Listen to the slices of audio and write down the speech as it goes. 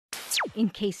in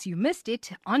case you missed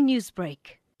it on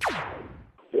Newsbreak.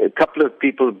 A couple of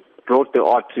people brought the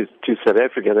art to South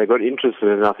Africa. They got interested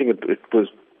in it. I think it was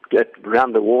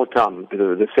around the wartime,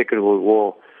 the Second World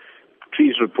War.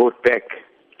 Trees were brought back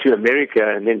to America,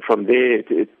 and then from there,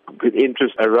 good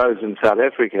interest arose in South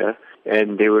Africa,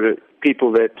 and there were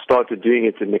people that started doing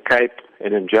it in the Cape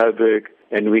and in Joburg,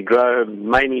 and we grow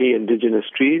mainly indigenous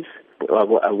trees,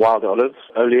 wild olives,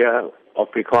 Olea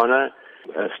africana,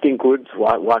 stinkwoods,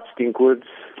 white stinkwoods,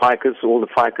 ficus, all the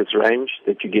ficus range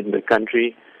that you get in the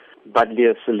country,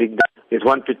 Buddleia saligna. There's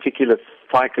one particular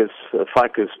ficus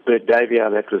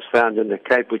Birdavia, that was found in the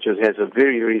Cape, which has a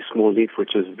very, very small leaf,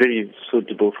 which is very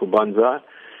suitable for bonsai,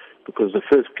 because the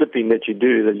first clipping that you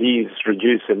do, the leaves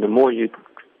reduce, and the more you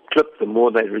clip, the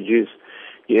more they reduce.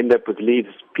 You end up with leaves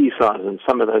pea-size, and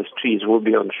some of those trees will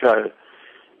be on show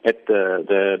at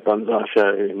the bonsai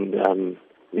show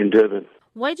in Durban.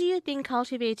 Why do you think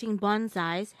cultivating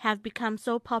bonsais have become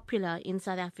so popular in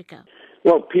South Africa?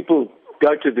 Well, people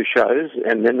go to the shows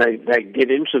and then they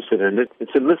get interested in it.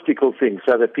 It's a mystical thing,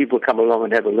 so that people come along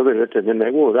and have a look at it, and then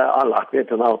I like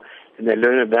that, and they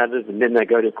learn about it, and then they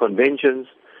go to conventions.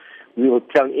 We will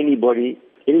tell anybody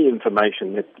any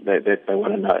information that they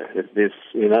want to know. If there's,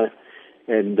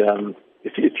 and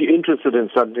if you're interested in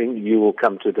something, you will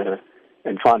come to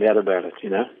and find out about it,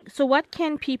 So what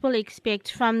can people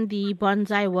expect from the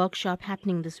bonsai workshop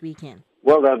happening this weekend?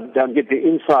 Well, they'll get the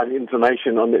inside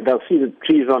information on it. They'll see the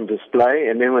trees on display,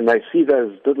 and then when they see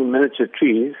those little miniature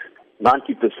trees,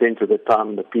 90% of the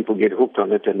time the people get hooked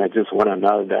on it and they just want to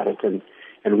know about it.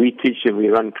 And we teach them, we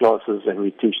run classes and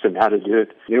we teach them how to do it.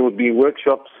 There will be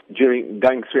workshops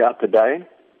going throughout the day.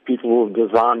 People will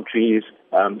design trees,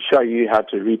 show you how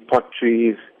to repot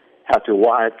trees, how to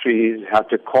wire trees, how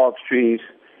to carve trees.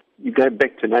 You go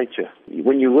back to nature.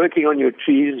 When you're working on your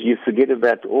trees, you forget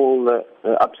about all the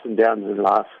ups and downs in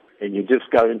life, and you just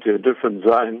go into a different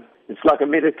zone. It's like a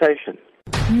meditation.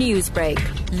 Newsbreak,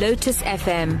 Lotus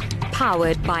FM,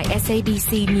 powered by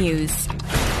SABC News.